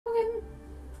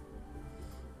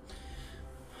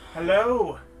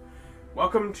Hello!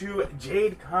 Welcome to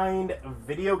Jade Kind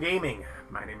Video Gaming.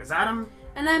 My name is Adam.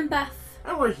 And I'm Beth.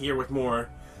 And we're here with more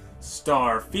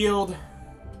Starfield.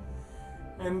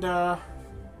 And,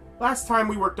 last time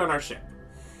we worked on our ship.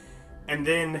 And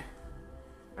then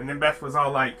Beth was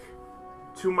all like,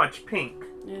 too much pink.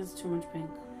 It is too much pink.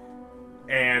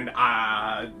 And,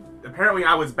 apparently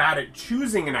I was bad at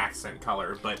choosing an accent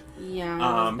color, but,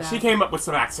 yeah, she came up with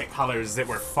some accent colors that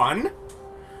were fun.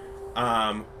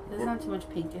 There's not too much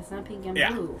pink. It's not pink and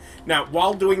blue. Now,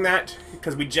 while doing that,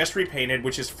 because we just repainted,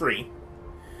 which is free,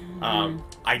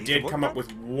 I did come up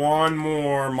with one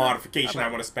more modification I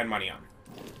want to spend money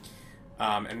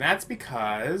on. And that's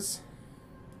because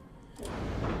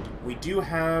we do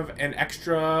have an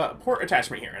extra port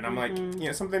attachment here. And I'm like, you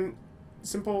know, something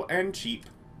simple and cheap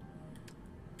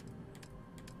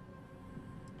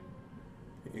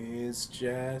is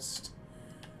just...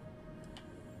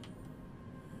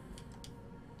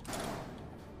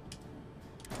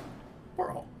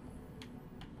 porthole.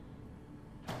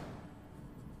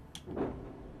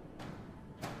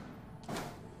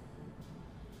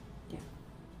 Yeah.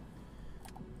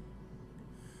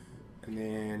 And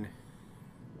then...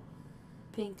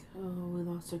 pink. Oh, we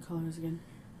lost our colors again.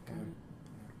 I can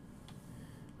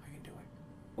do it.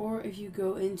 Or if you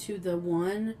go into the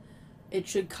one, it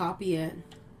should copy it.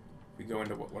 We go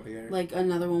into what are they? Like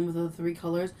another one with the 3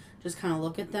 colors. Just kind of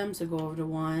look at them. So go over to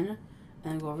 1,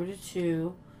 and go over to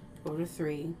 2, go over to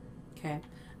 3. Okay.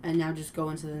 And now just go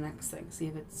into the next thing. See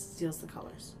if it steals the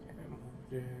colors.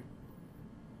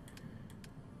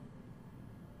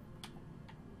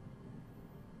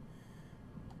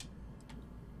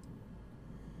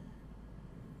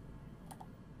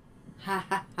 Ha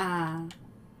ha ha.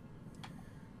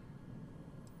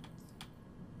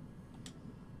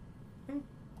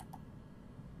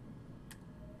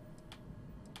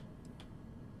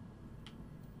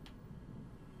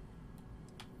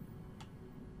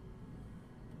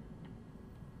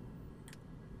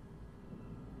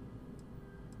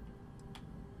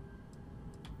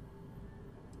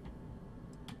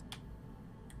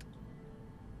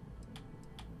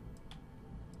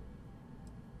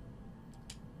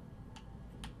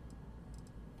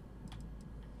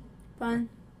 Fun.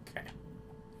 Okay.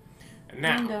 And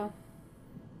now... Window.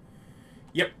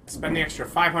 Yep, spend the extra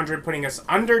 500, putting us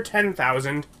under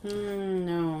 10,000.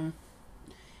 No.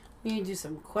 We need to do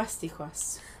some questy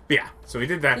quests. But yeah, so we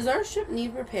did that. Does our ship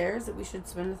need repairs that we should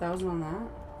spend 1,000 on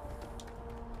that?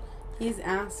 He's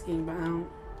asking, but I don't...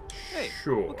 Hey,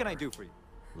 sure. what can I do for you?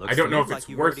 I don't know if it's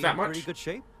worth that much. Pretty good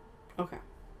shape. Okay.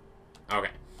 Okay.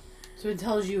 So it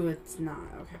tells you it's not.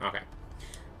 Okay. Okay.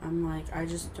 I'm like, I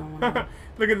just don't want to...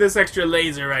 Look at this extra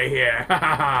laser right here.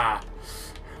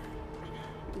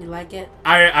 You like it?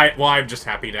 Well, I'm just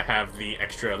happy to have the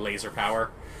extra laser power.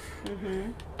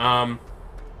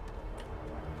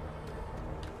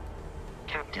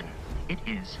 Captain, it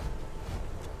is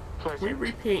Can we pleasant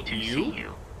repaint to see you?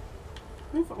 you.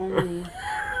 If only.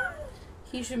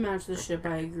 He should match the ship,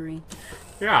 I agree.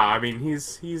 Yeah, I mean,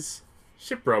 he's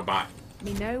ship robot.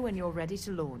 Let me know when you're ready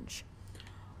to launch.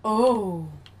 Oh.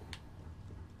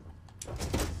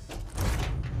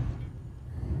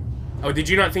 Oh, did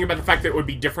you not think about the fact that it would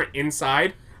be different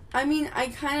inside? I mean, I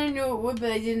kind of knew it would,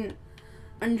 but I didn't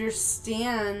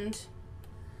understand.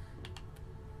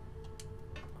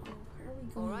 Oh, where are we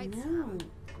going All right, now?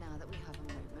 now that we have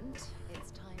a moment,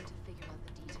 it's time to figure out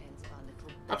the details of our little...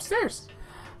 Upstairs.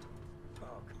 Oh,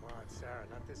 come on, Sarah,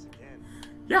 not this again.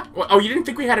 Yeah. Well, oh, you didn't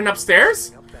think we had an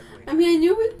upstairs? Up that way. I mean, I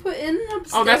knew we put in an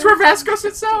upstairs. Oh, that's where Vasco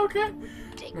sits now? Okay.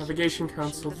 Navigation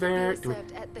console there.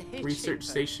 Research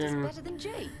station. Better than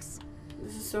Jake's.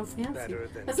 This is so fancy. Better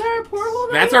than Is that our porthole?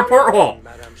 that That's we our have? porthole.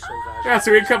 Madame Sauvage. Yeah,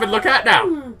 so we can come and look at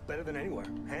now. Better than anywhere,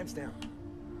 hands down.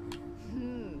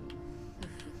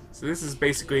 So this is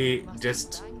basically Must have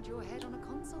just banged your head on a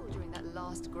console during that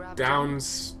last grab.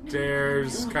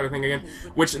 downstairs kind of thing again.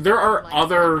 Which there are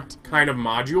other kind of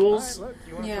modules. Look,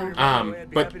 you want Yeah. to I'd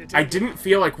be But happy to take I it. didn't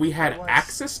feel like we had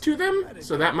access to them,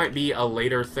 so that might be a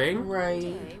later thing. Right.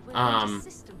 Okay, we're Um, going to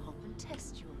system hop and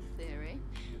test your theory.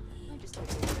 I just hope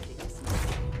you're ready for some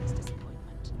serious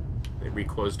disappointment. They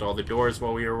reclosed all the doors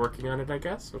while we were working on it, I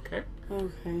guess. Okay.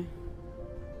 Okay.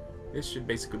 This should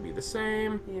basically be the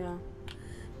same. Yeah.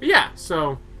 But yeah,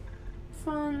 so...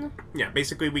 Fun. yeah,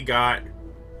 basically we got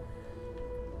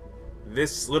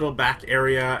this little back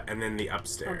area and then the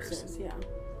upstairs. Upstairs, yeah.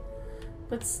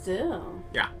 But still.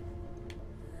 Yeah.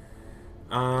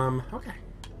 Okay.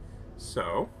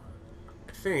 So,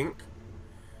 I think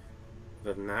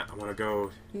Other than that, I want to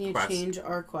go. We need to change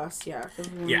our quest, yeah.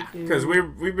 Because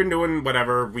we've been doing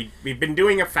whatever. We've been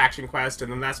doing a faction quest,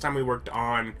 and then last time we worked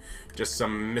on just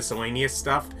some miscellaneous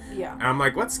stuff. Yeah. And I'm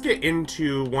like, let's get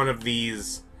into one of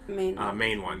these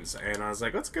main ones. And I was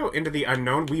like, let's go into the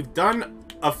unknown. We've done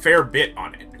a fair bit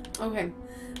on it. Okay.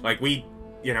 Like, we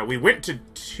went to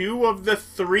 2 of the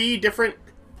 3 different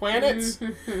planets.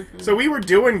 So we were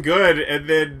doing good, and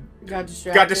then got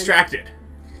distracted.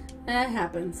 That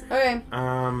happens. Okay.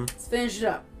 Let's finish it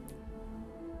up.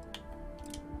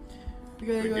 We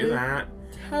gotta go do that.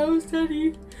 Tau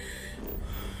Ceti.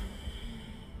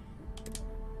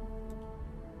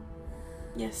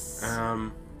 Yes.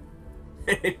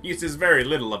 It uses very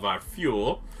little of our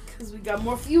fuel. Because we got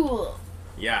more fuel.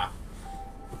 Yeah.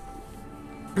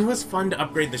 It was fun to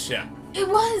upgrade the ship. It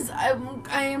was. I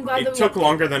am glad that it took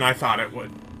longer than I thought it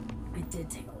would. It did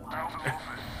take a while.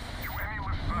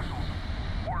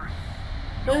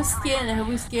 Let's scan it. Have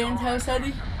we scanned Tau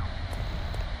Ceti?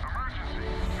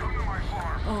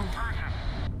 Oh.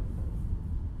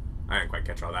 I didn't quite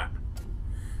catch all that.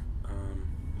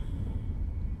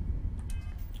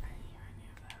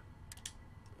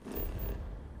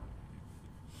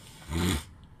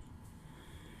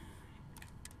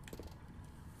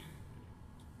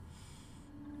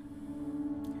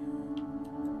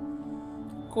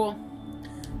 Cool.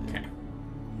 Okay.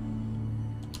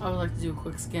 I would like to do a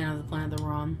quick scan of the planet that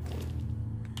we're on.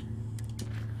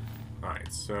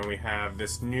 Alright, so we have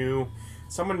this new...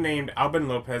 Someone named Albin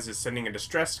Lopez is sending a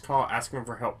distressed call asking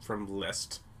for help from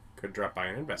List. Could drop by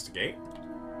and investigate.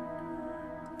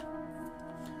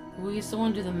 We still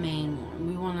want to do the main one.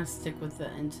 We want to stick with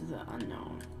the Into the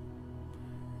Unknown.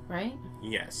 Right?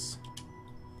 Yes.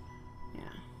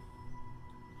 Yeah.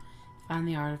 Find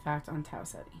the artifact on Tau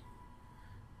Ceti.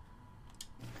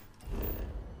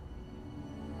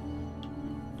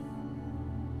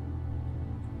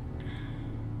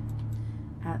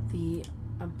 At the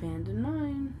abandoned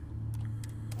mine.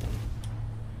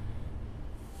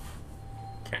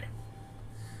 Okay.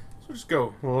 So we'll just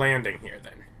go landing here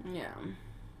then. Yeah.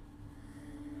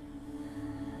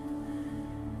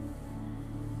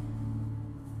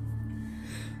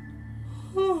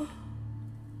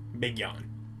 Big yawn.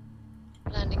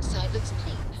 Landing site looks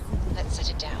clean. Let's set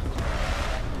it down.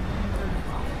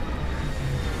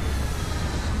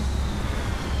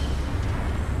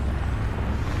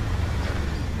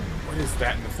 What is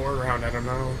that in the foreground? I don't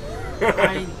know.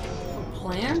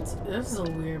 Plant? This is a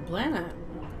weird planet.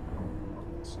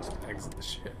 Let's just exit the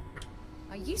ship.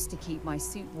 I used to keep my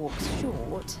suit walks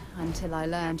short until I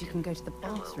learned you can go to the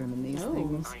bathroom in these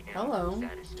things. Hello.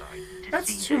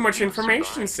 That's too much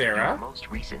information, Sarah. Most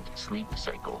recent sleep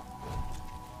cycle.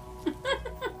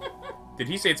 Did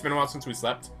he say it's been a while since we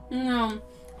slept? No.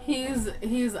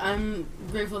 I'm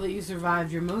grateful that you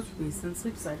survived your most recent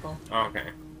sleep cycle. Oh,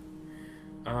 okay.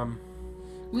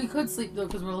 We could sleep though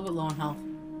because we're a little bit low on health.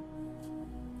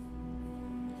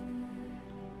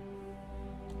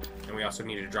 And we also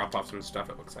needed to drop off some stuff,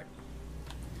 it looks like.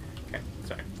 Okay,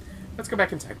 sorry. Let's go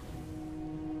back inside.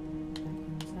 Back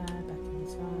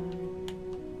inside.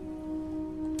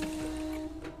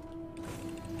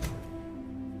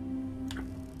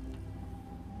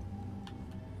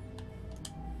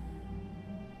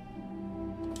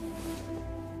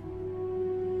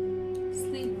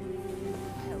 Sleep.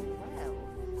 Well,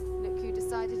 look who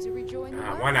decided to rejoin the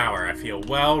 1 hour. I feel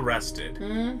well rested.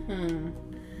 Mm-hmm.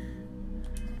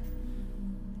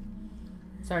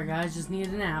 Sorry guys, just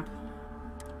needed a nap.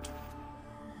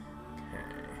 Okay.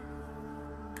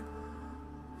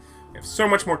 We have so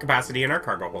much more capacity in our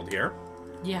cargo hold here.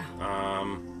 Yeah.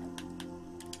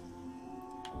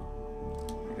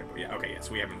 Yeah, okay, yes,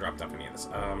 we haven't dropped off any of this.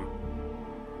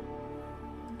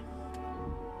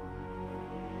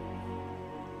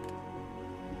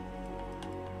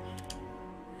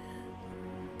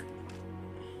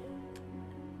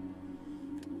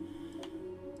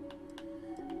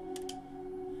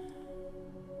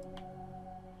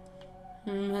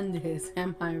 Mondays,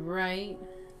 am I right?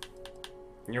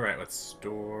 You're right, let's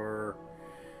store...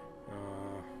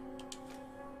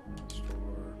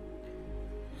 store...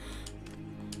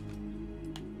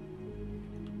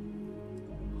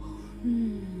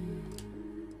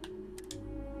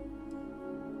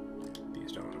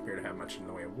 These don't appear to have much in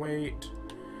the way of weight.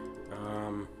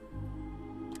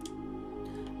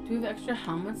 Do we have extra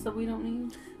helmets that we don't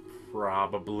need?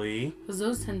 Probably. Because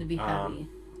those tend to be heavy.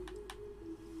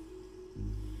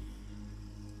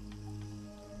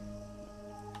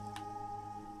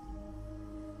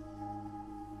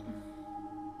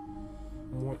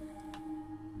 What?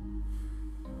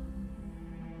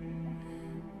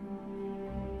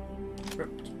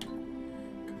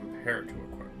 Prepare to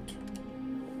equip.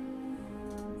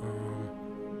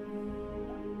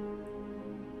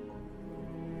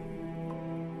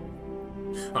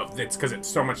 Oh, it's because it's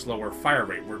so much lower fire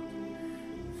rate.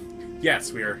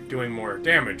 Yes, we are doing more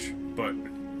damage, but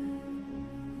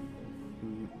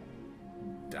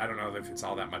I don't know if it's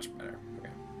all that much better.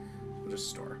 Okay, we'll just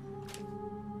store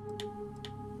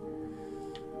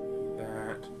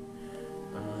that.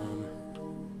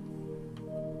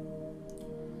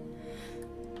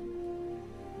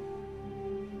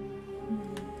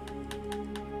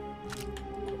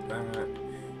 Put that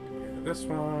into this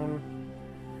one.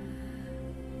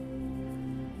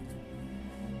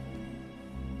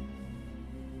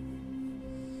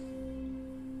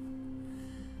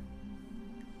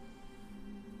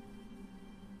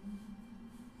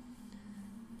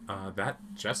 That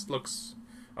just looks...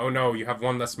 Oh no, you have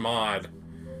one less mod,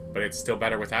 but it's still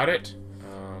better without it?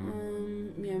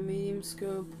 Yeah, medium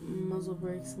scope, muzzle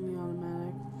brake,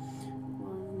 semi-automatic,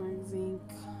 magazine.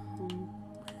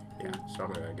 Yeah, so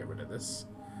I'm gonna get rid of this.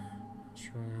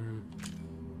 Mushroom.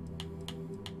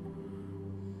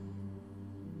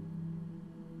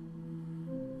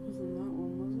 Wasn't that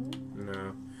one, was it?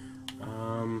 No.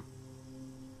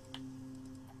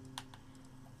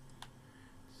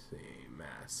 Let's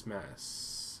see,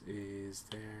 mass is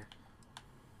there.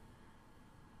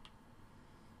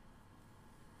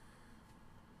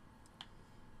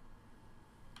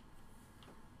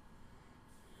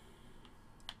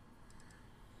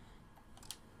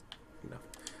 No.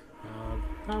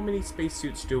 How many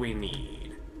spacesuits do we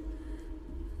need?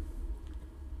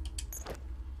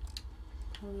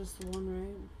 Oh, just the one,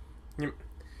 right? Yep.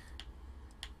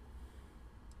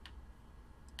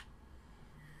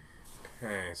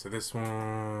 Okay, so this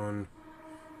one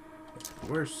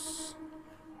worse.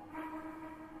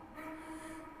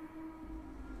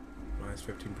 Minus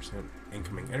 15%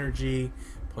 incoming energy,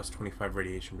 plus 25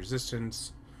 radiation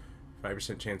resistance,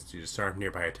 5% chance to disarm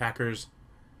nearby attackers.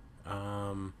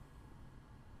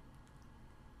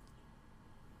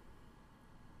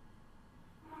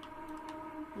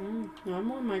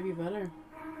 Normal might be better.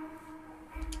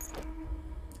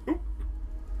 Oop.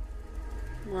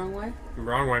 Wrong way?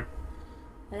 Wrong way.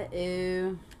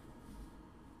 Uh-oh.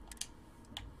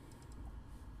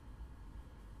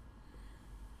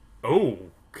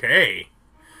 Okay.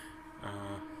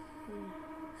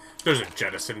 There's a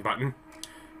jettison button.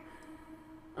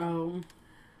 Oh.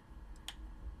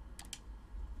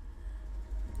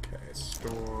 Okay,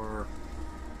 store.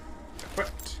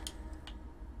 Equipped.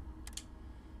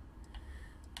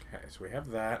 Okay, so we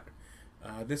have that.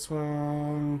 This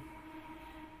one...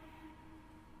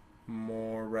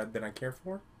 more red than I care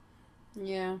for.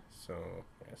 Yeah. So,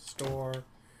 yeah, store.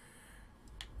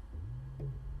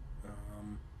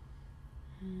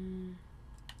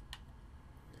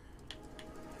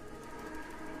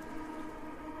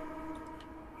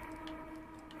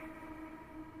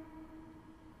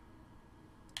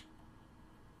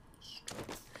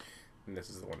 And this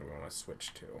is the one we want to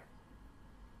switch to.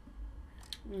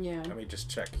 Yeah. Let me just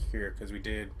check here, because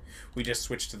we just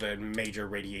switched to the major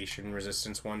radiation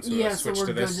resistance one, so Yeah, let's so switch we're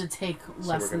to good this. to take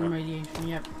less we're than gonna- radiation,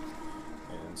 yep.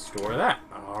 And store that.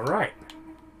 Alright.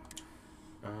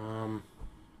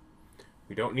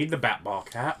 We don't need the bat ball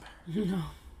cap. No.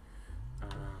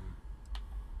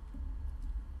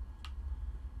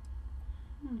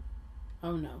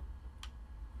 Oh no.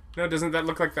 No, doesn't that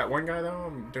look like that one guy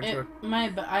though? Don't you... It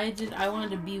might, but I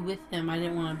wanted to be with him. I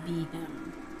didn't want to be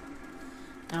him.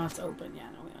 Now it's open. Yeah,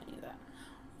 no, we don't need that.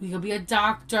 We could be a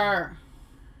doctor.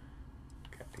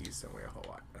 Okay, he's don't weigh a whole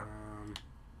lot.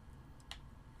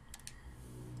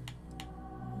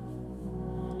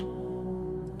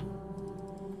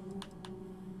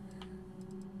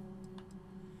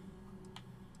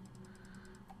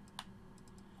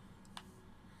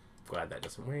 Glad that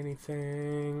doesn't weigh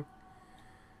anything.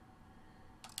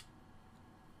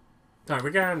 Alright,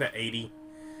 we got down to 80.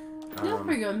 Yeah,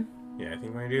 pretty good. Yeah, I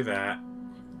think we're gonna do that.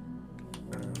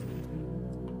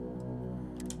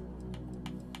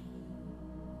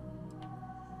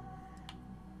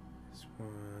 This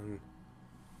one.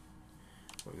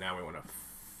 Well, now we want to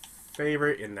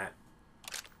favorite in that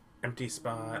empty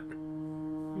spot.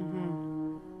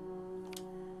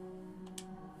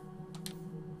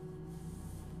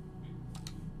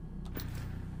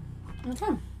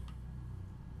 Okay.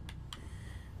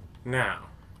 Now,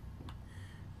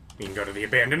 we can go to the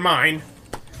abandoned mine.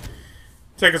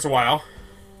 Take us a while.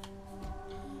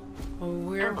 Well,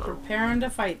 we're preparing to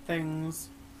fight things.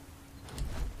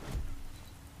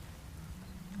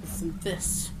 With some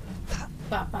fists.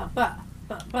 Ba ba ba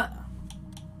ba ba.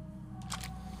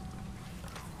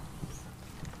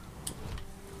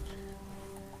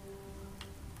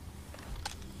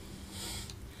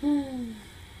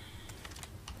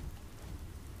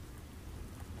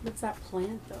 What's that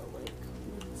plant though? Like,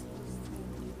 what's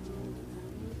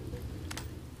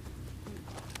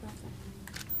that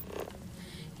thing?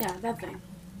 Yeah, that thing.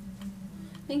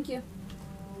 Thank you.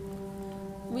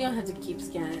 We don't have to keep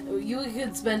scanning. You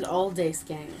could spend all day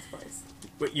scanning this place.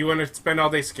 Wait, you want to spend all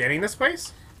day scanning this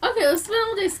place? Okay, let's spend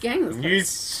all day scanning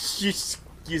this place.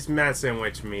 You messing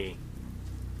with me.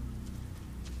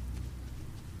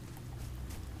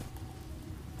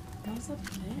 What's up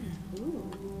there?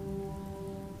 Ooh.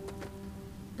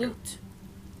 Loot.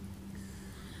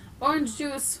 Orange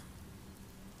juice.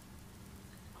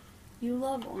 You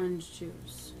love orange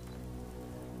juice.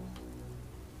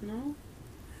 No?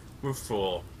 We're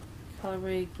full.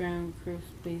 Calibrate ground proof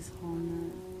base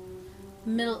walnut.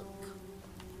 Milk.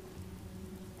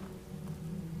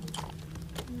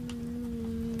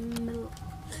 Milk.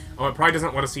 Oh, it probably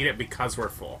doesn't want us to eat it because we're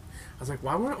full. I was like,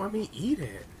 why won't it let me eat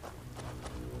it?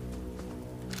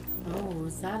 Oh,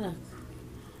 is that a...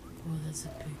 Oh, that's a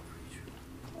big creature.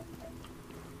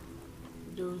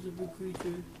 That was a big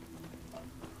creature.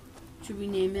 Should we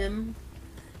name him?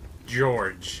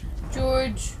 George.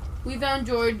 George. We found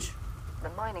George. The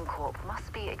mining corp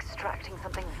must be extracting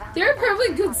something valuable. There are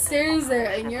perfectly good stairs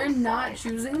there, and you're not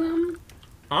choosing them?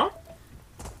 Huh?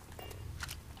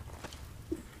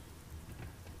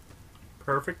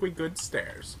 Perfectly good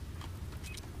stairs.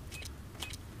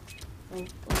 Oh.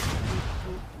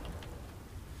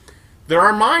 There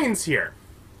are mines here.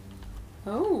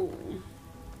 Oh.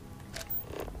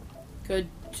 Good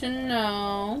to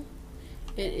know.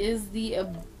 It is the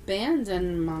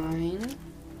abandoned mine.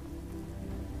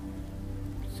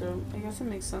 So, I guess it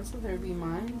makes sense that there'd be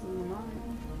mines in the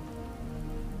mine.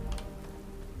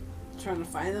 Trying to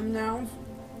find them now.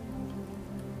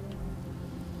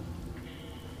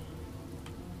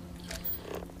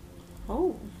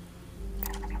 Oh.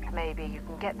 Maybe you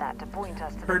can get that to point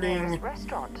us to the Herding, nearest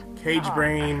restaurant. Cage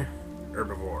brain,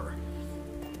 herbivore.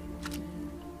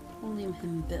 We'll name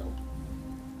him Bill.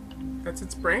 That's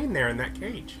its brain there in that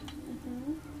cage.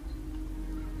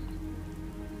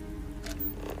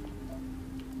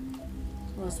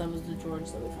 Unless that was the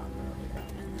George that we found earlier.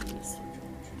 And then Mr.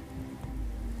 George.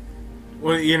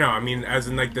 Well, you know, I mean, as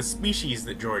in, like, the species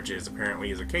that George is,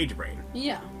 apparently, is a cage brain.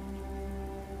 Yeah.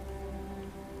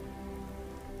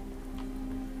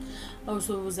 Oh,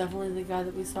 so it was definitely the guy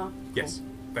that we saw? Yes. Cool.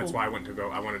 That's Cool. why I went to go.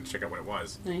 I wanted to check out what it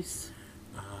was. Nice.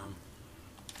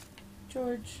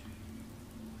 George.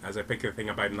 As I picked the thing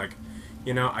up, I'm like,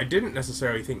 you know, I didn't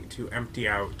necessarily think to empty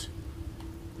out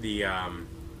the,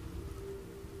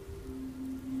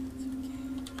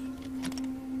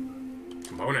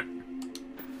 component.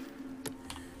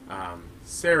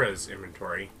 Sarah's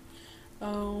inventory.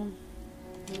 Oh.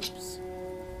 Oops.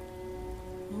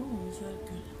 Oh, is that a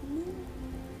good helmet?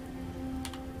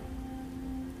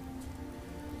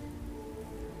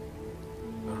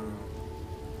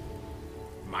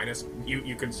 Minus,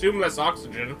 you consume less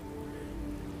oxygen.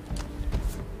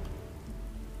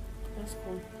 That's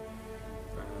cool.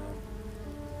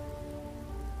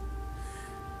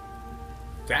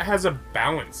 That has a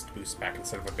balanced boost pack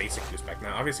instead of a basic boost pack.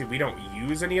 Now, obviously, we don't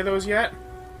use any of those yet.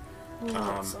 Well,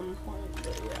 at some point,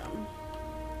 but yeah.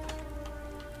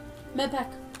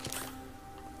 Medpack.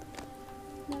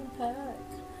 Medpack.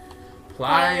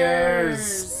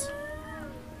 Pliers.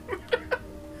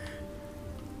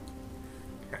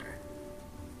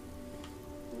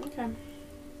 Okay.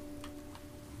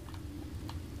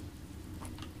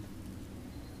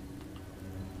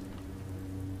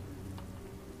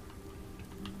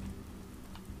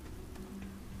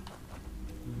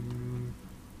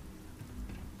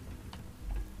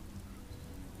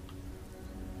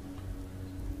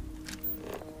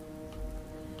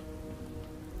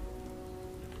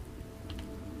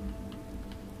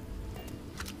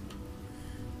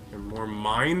 More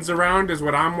mines around is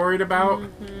what I'm worried about.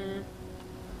 Mm-hmm.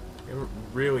 I haven't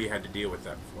really had to deal with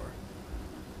that before.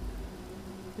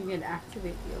 We can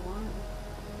activate the alarm.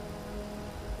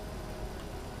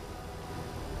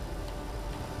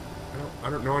 I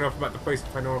don't know enough about the place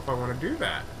if I know if I want to do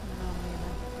that.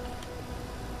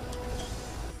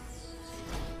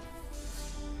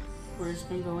 We're just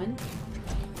gonna go in.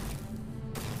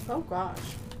 Oh gosh.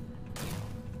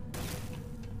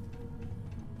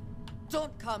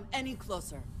 Don't come any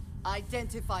closer.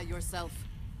 Identify yourself.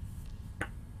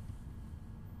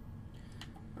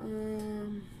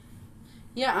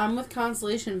 Yeah, I'm with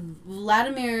Constellation.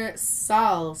 Vladimir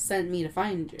Sal sent me to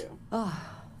find you.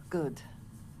 Ah, good.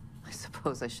 I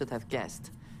suppose I should have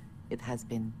guessed. It has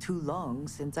been too long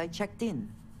since I checked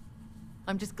in.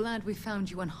 I'm just glad we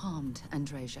found you unharmed,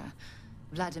 Andreja.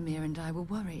 Vladimir and I were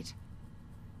worried.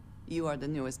 You are the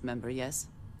newest member, yes?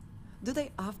 Do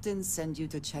they often send you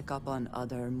to check up on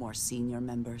other, more senior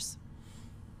members?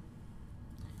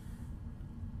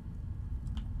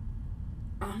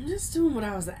 I'm just doing what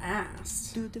I was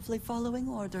asked. Dutifully following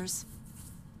orders.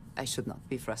 I should not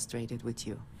be frustrated with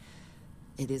you.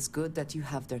 It is good that you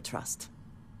have their trust.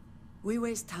 We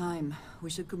waste time. We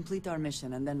should complete our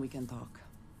mission and then we can talk.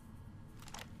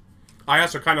 I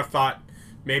also kind of thought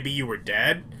maybe you were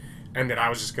dead, and that I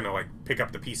was just gonna, like, pick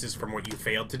up the pieces from what you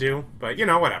failed to do. But, you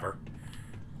know, whatever.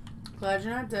 Glad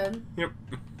you're not dead. Yep.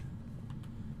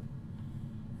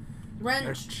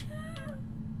 Wrench.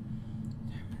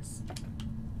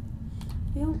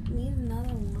 You don't need another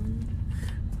one.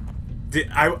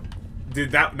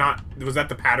 Did that not... Was that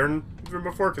the pattern from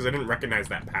before? Because I didn't recognize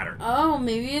that pattern. Oh,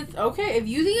 maybe it's... Okay, if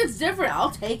you think it's different,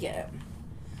 I'll take it.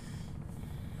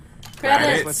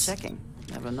 Credits. Worth checking.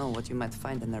 Never know what you might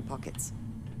find in their pockets.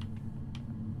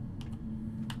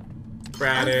 I've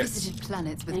Credits. visited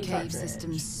planets with And cave cartridge.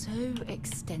 systems so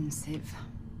extensive.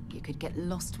 You could get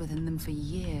lost within them for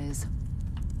years.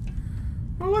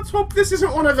 Well, let's hope this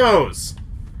isn't one of those.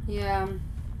 Yeah.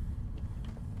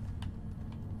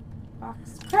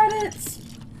 Box credits.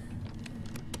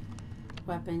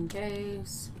 Weapon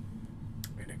case.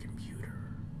 And a computer.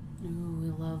 Ooh,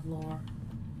 we love lore.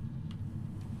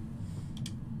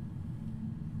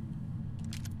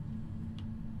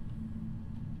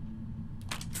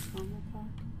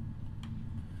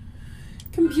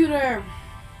 Computer.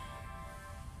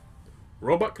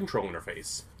 Robot control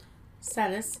interface.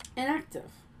 Status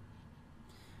inactive.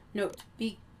 Note: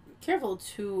 be sure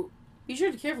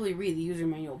to carefully read the user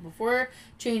manual before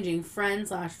changing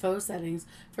friend/foe settings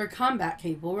for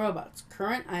combat-capable robots.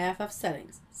 Current IFF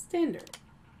settings standard.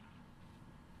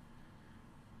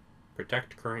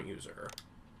 Protect current user.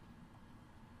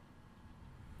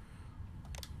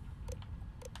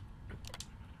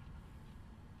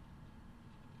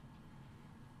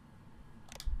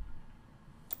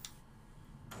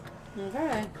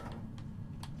 Okay.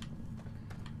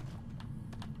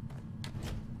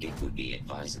 It would be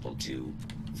advisable to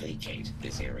vacate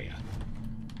this area.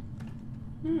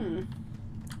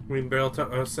 We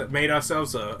made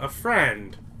ourselves a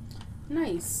friend.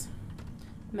 Nice.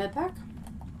 Medpack?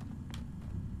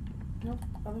 Nope.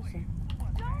 Other thing.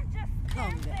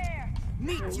 Come there.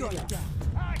 Meet There we your go. death.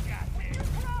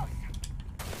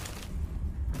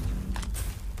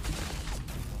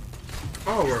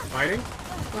 Oh, we're fighting?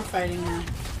 We're fighting now.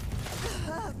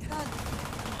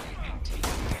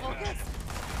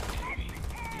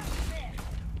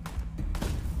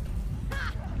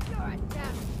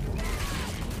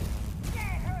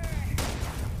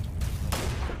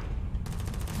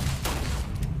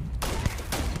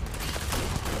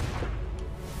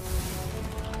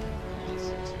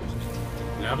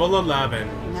 Level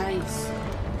 11. Nice.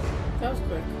 That was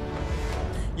quick.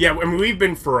 Yeah, I mean, we've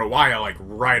been for a while, like,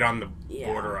 right on the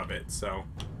Yeah. border of it, so...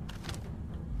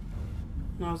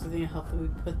 And I was thinking it helped that we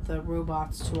put the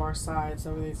robots to our side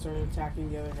so they started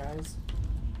attacking the other guys.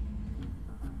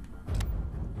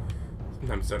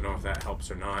 Sometimes don't know if that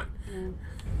helps or not. Yeah.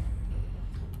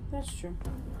 That's true.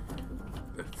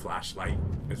 The flashlight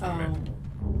is what I meant.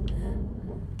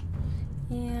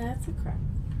 Yeah, that's a crap.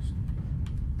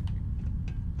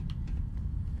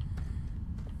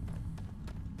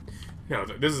 No,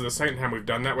 this is the second time we've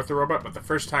done that with the robot, but the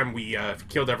first time we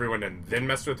killed everyone and then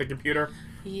messed with the computer.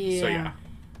 Yeah. So, yeah.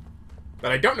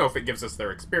 But I don't know if it gives us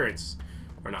their experience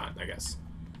or not, I guess.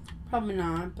 Probably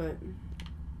not, but...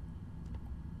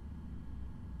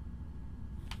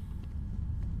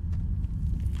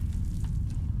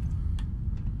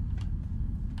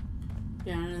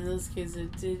 Yeah, and in this case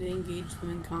it did engage them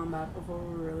in combat before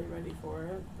we were really ready for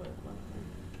it, but...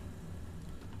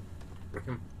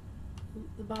 Mhm. Loot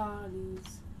the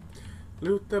bodies.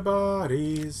 Loot the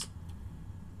bodies.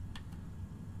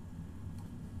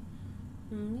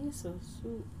 Miso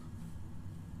soup.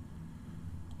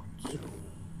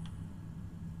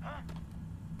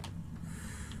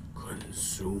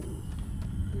 Consume.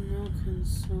 No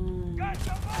consume.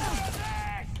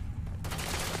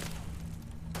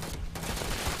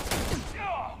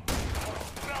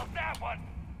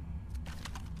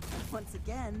 Once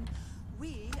again,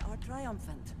 we are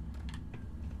triumphant.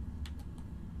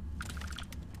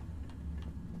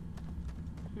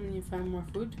 And you find more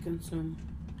food to consume.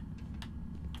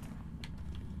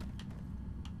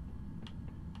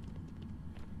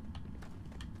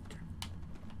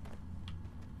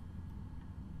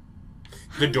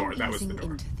 The door, that was the Easing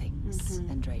door. into things,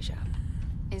 Andreja.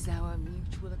 Is our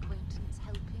mutual acquaintance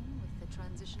helping with the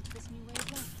transition to this new way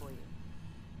of life for you?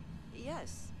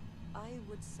 Yes, I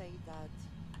would say that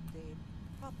the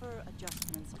Proper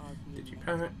adjustments are being made.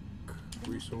 Digipack.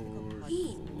 Resource.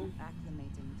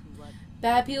 Acclimating to what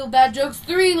Bad People, Bad Jokes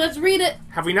 3. Let's read it.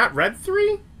 Have we not read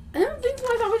 3? I don't think so.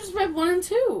 I thought we just read 1 and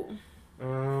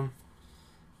 2.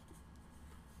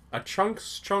 A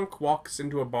chunk walks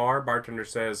into a bar. Bartender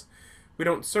says, "We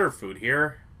don't serve food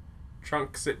here."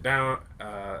 Chunk sit down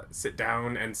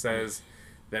and says,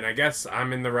 "Then I guess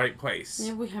I'm in the right place."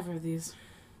 Yeah, we have heard these.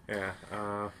 Yeah.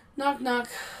 Knock, knock.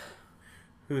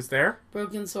 Who's there?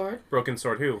 Broken sword. Broken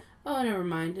sword. Who? Oh, never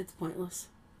mind. It's pointless.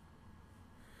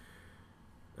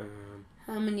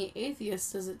 How many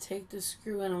atheists does it take to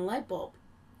screw in a light bulb?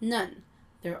 None.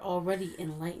 They're already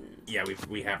enlightened. Yeah,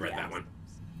 we have read that one.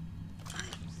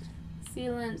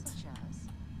 Sealant. such as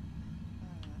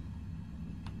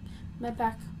My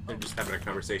back. They're just having a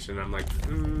conversation. And I'm like,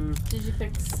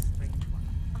 Digifix.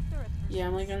 after a Yeah,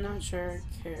 I'm like, I'm not sure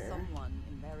I care. someone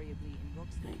invariably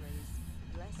invokes the phrase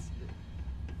 "bless you."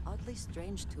 Oddly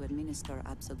strange to administer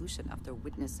absolution after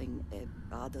witnessing a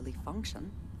bodily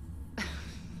function.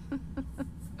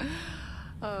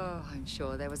 Oh, I'm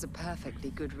sure there was a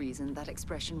perfectly good reason that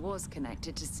expression was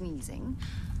connected to sneezing,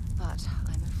 but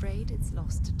I'm afraid it's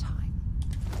lost to time.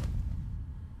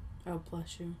 Oh,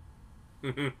 bless you.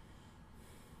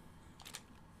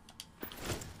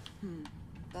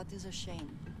 That is a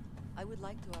shame. I would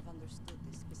like to have understood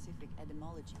the specific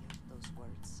etymology of those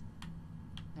words.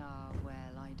 Ah, well,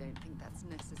 I don't think that's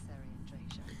necessary,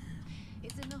 Andreja.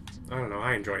 It's enough to know. I don't know.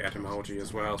 I enjoy etymology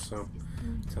as well, so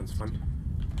sounds fun.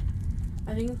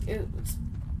 I think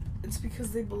it's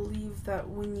because they believe that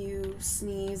when you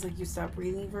sneeze, like, you stop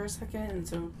breathing for a second, and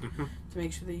so to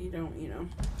make sure that you don't,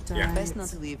 die. Yeah. Best not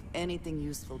to leave anything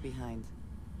useful behind.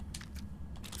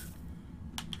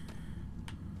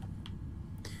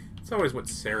 It's always what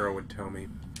Sarah would tell me.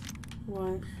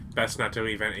 What? Best not to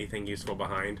leave anything useful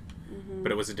behind.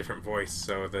 But it was a different voice,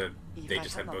 so they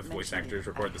just had both voice actors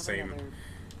record the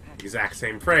exact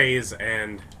same phrase,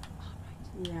 and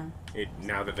Yeah.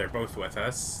 now that they're both with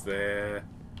us,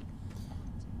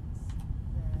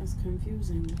 It's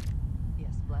confusing.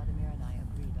 Yes, Vladimir and I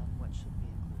agreed on what should be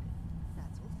included.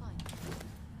 That's all fine.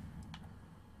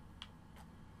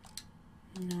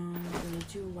 No, but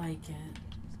I do like it.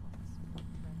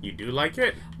 you do like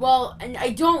it? Well, and I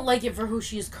don't like it for who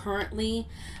she is currently,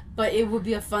 but it would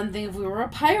be a fun thing if we were a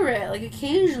pirate. Like,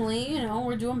 occasionally,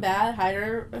 we're doing bad, hide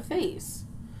our face.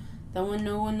 Then when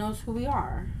no one knows who we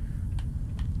are.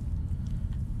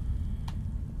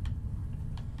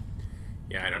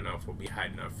 Yeah, I don't know if we'll be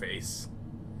hiding our face.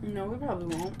 No, we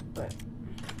probably won't, but...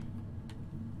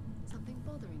 Something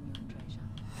bothering you, Andreja?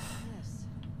 Yes,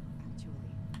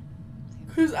 actually.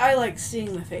 Because I like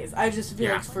seeing the face. I just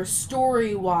feel like for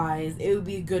story-wise, it would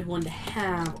be a good one to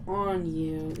have on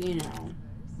you,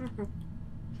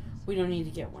 We don't need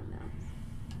to get one now.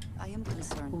 I am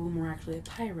concerned When we're actually a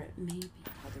pirate, maybe.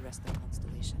 how the rest of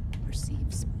Constellation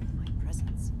perceives my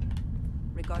presence.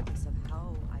 Regardless of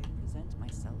how I present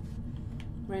myself,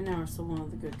 Right now, we're still one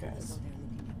of the good so guys. they're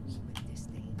looking at me with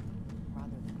disdain,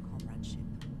 rather than comradeship.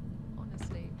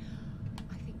 Honestly,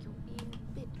 I think you're being a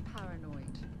bit paranoid.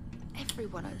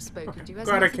 Everyone I've spoken to has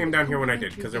Glad I nothing came but down here when I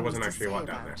did, complimentary because there wasn't things to actually a lot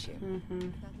say down about there. you.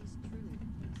 That is true.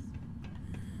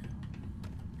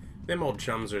 Them old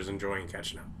chumsers enjoying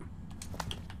catching up.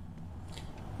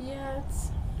 Yeah,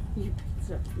 it's... You picked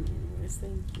it up from me anyways,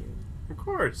 thank you. Of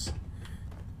course.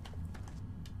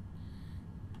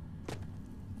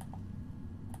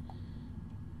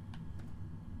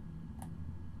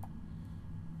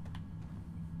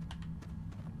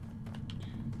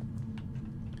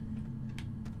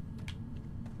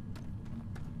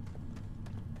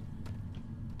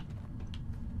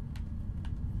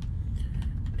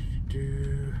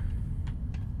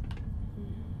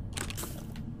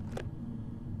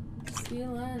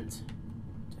 Sealant.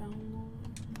 Download.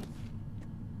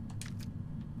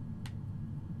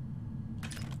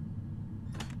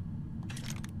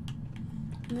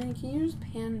 And then can you just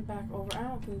pan back over? I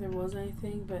don't think there was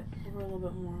anything, but over a little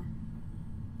bit more.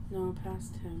 No,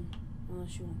 past him.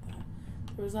 Unless you want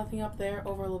that. There was nothing up there.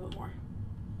 Over a little bit more.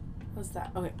 What's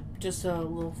that? Okay, just a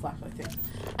little flashlight thing.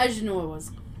 I just know what it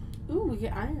was. Ooh, we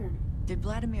get iron. Did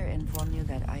Vladimir inform you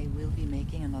that I will be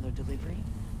making another delivery?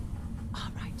 All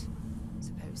right.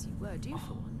 Suppose you were due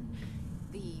for one.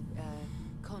 The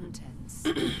contents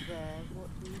of what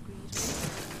we agreed on?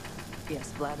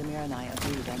 Yes, Vladimir and I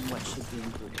agreed on what should be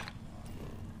included.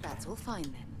 That's all fine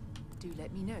then. Do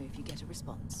let me know if you get a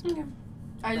response. Okay.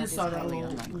 I That just is saw that highly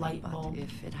little unlikely, light but bulb.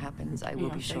 if it happens, I You will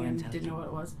know, be sure thing, and and tell didn't you. know what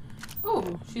it was.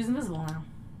 Oh, she's invisible now.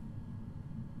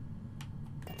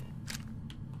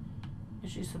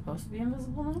 Is she supposed to be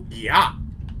invisible now? Yeah.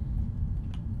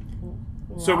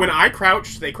 So when I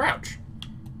crouch, they crouch.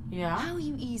 Yeah. How are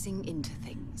you easing into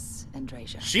things,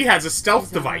 Andreja? She has a stealth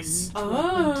Is our device.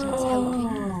 mutual acquaintance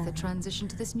helping with the transition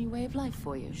to this new way of life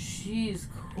for you? She's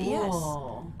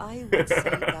cool. Yes, I would say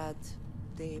that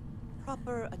the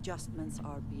proper adjustments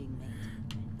are being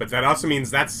made. But that also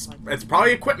means it's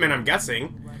probably equipment, I'm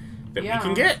guessing, that we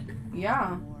can get.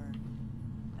 Yeah. More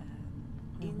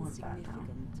I want that now.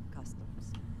 insignificant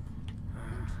customs.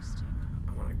 Interesting.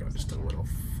 I want to go just a little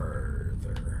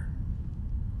further.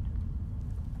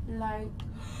 Like.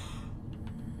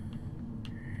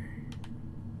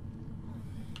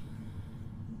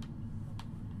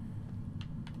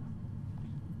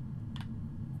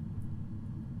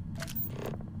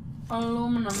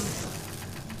 Aluminum.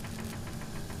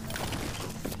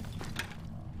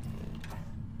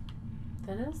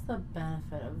 That is the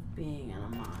benefit of being in a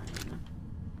mine.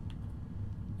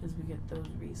 Is we get those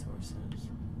resources.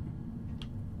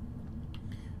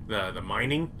 The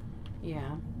mining.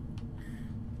 Yeah.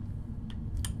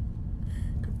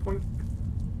 Good point.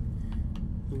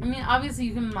 I mean, obviously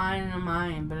you can mine in a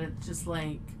mine, but it's just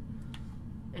like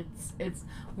it's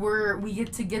where we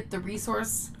get the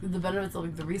resource, the benefits of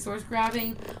like the resource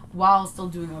grabbing while still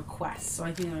doing a quest. So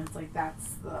I think it's like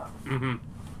that's the. Mm-hmm.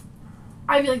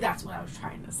 I feel like that's what I was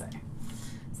trying to say.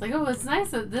 It's like, oh, it's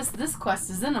nice that this quest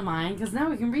is in a mine because now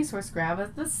we can resource grab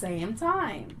at the same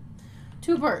time.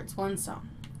 2 birds, 1 stone.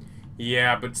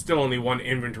 Yeah, but still only 1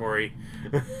 inventory.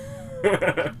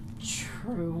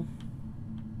 True.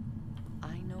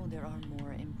 I know there are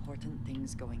more important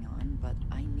things going on, but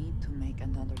I need to make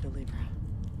another delivery.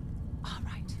 All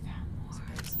right.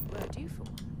 Suppose you were due for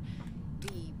one.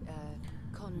 The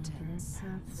contents,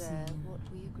 what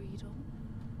we agreed on?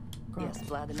 Yes,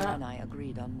 Vladimir and I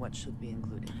agreed on what should be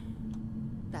included.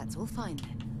 That's all fine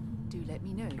then. Do let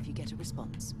me know if you get a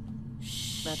response.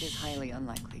 That is highly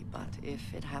unlikely, but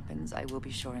if it happens, I will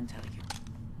be sure and tell you.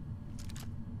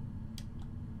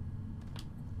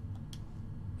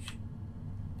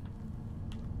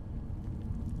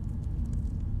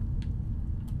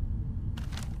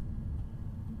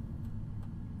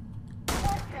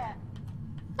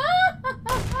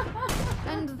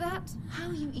 And that, how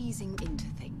are you easing into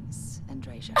things,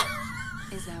 Andreja?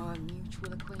 Is our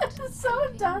mutual acquaintance I'm so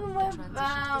helping done the with transition to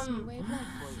this new them. way of life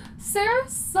for you? Sarah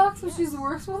sucks when she's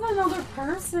works with another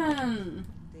person.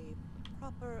 The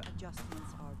proper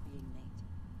adjustments are being made.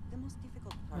 The most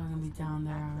difficult They're part gonna be is down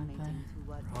there, aren't acclimating they? to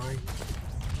what Right.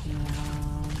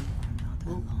 Yeah.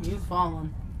 Oh, you've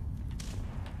fallen.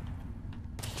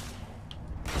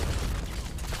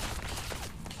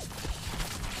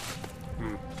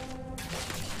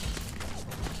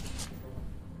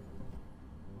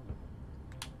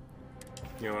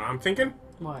 You know what I'm thinking?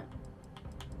 What?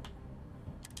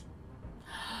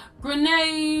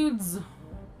 Grenades!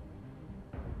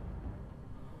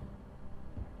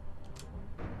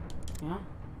 Yeah.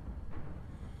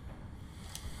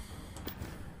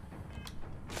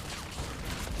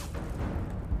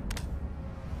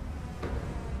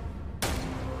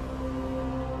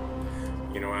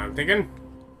 You know what I'm thinking?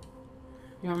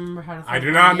 You don't remember how to throw I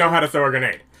do not know grenades? how to throw a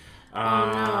grenade.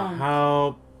 no.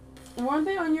 Help. Weren't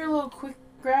they on your little quick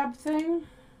grab thing?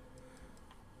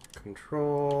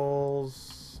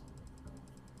 Controls.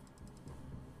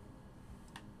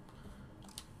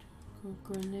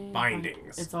 Grenade.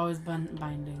 Bindings. It's always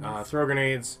bindings. Throw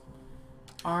grenades.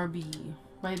 RB.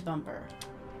 Right bumper.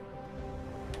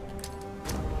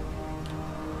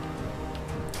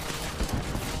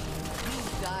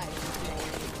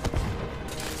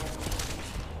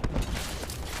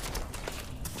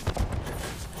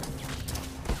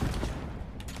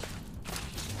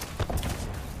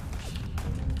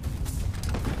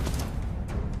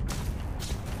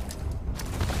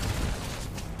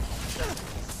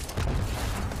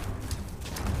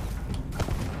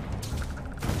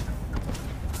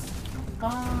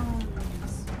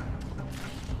 Bombs.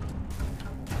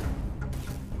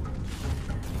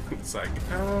 It's like,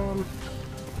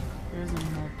 Here's a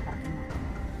med pack.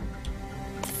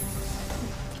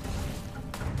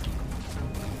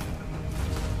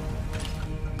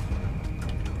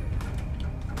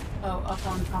 Oh, up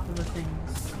on top of the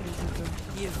things.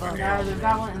 Yeah, there's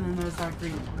that one, and then there's that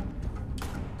green one.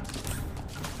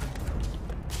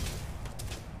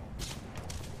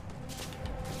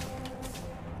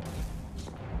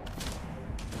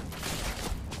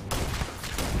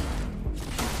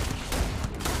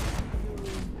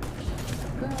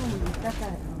 Boom, got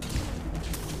that.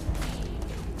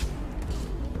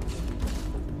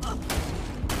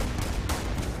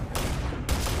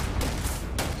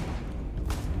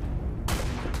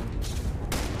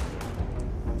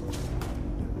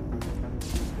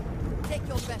 Take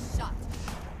your best shot.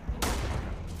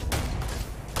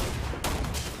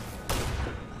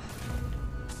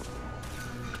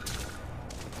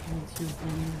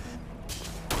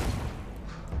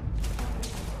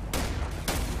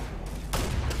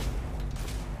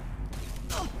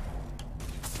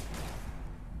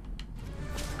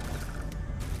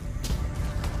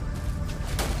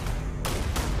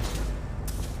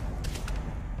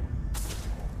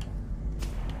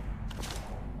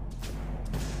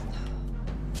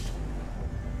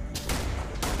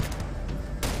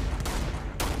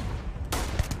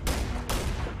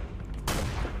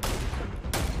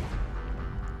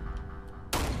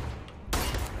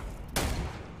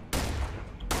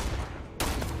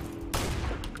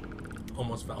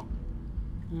 Almost fell.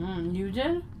 You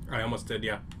did? I almost did,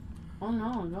 yeah. Oh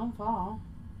no, don't fall.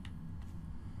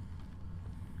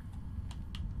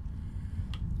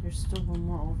 There's still one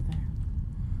more over there.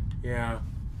 Yeah.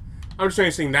 I'm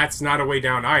just saying that's not a way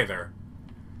down either.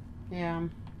 Yeah.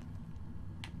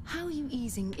 How are you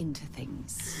easing into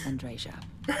things, Andreja?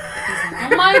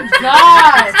 Oh my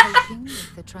god! Coping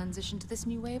with the transition to this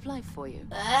new way of life for you?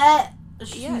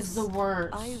 She's Yes, the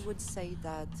worst. I would say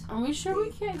that. Are we sure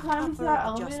we the can't climb into proper that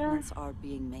elevator? adjustments are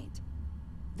being made.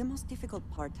 The most difficult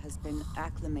part has been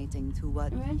acclimating to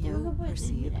what you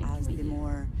perceive as the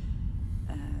more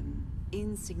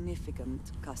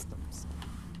insignificant customs.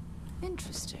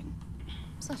 Interesting.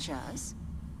 Such as?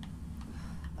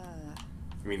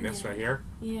 I mean, this right here?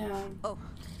 Yeah. Oh,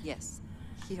 yes.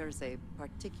 Here's a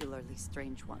particularly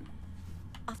strange one.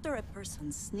 After a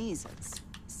person sneezes,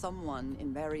 someone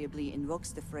invariably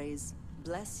invokes the phrase,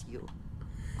 "bless you."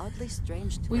 Oddly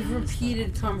strange to We've me,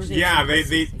 repeated so conversations. Yeah, they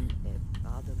assessing the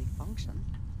bodily function.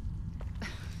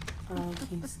 Oh,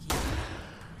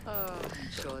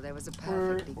 I'm sure there was a Or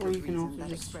perfectly you good can reason also that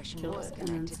just expression kill was it and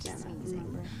then connected to scan it, sneezing.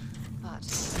 remember? But I'm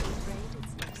afraid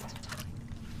it's lost time.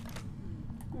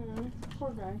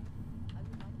 Poor guy.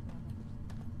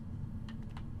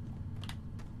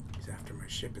 He's after my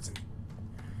ship, isn't he?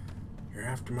 You're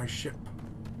after my ship.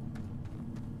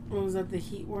 What was that, the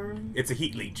heat worm? It's a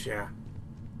heat leech, yeah.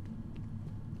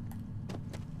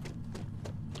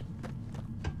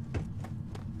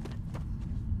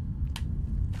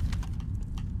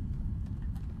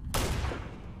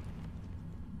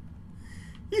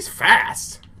 He's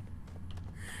fast.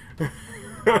 And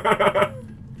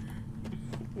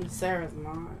Sarah's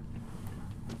not.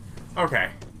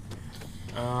 Okay.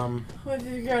 We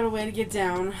figured out a way to get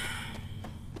down.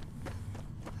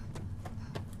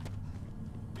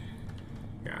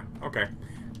 Yeah, okay.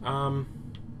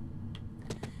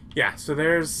 Yeah, so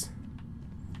there's...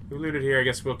 We looted here. I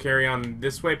guess we'll carry on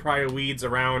this way. Probably weeds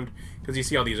around, because you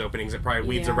see all these openings. It probably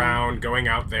weeds Yeah. around, going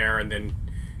out there, and then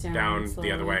down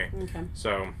the other slowly. way. Okay.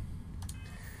 So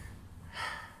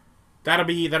that'll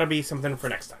be something for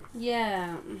next time.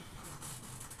 Yeah.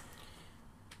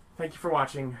 Thank you for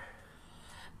watching.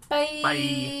 Bye.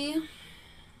 Bye.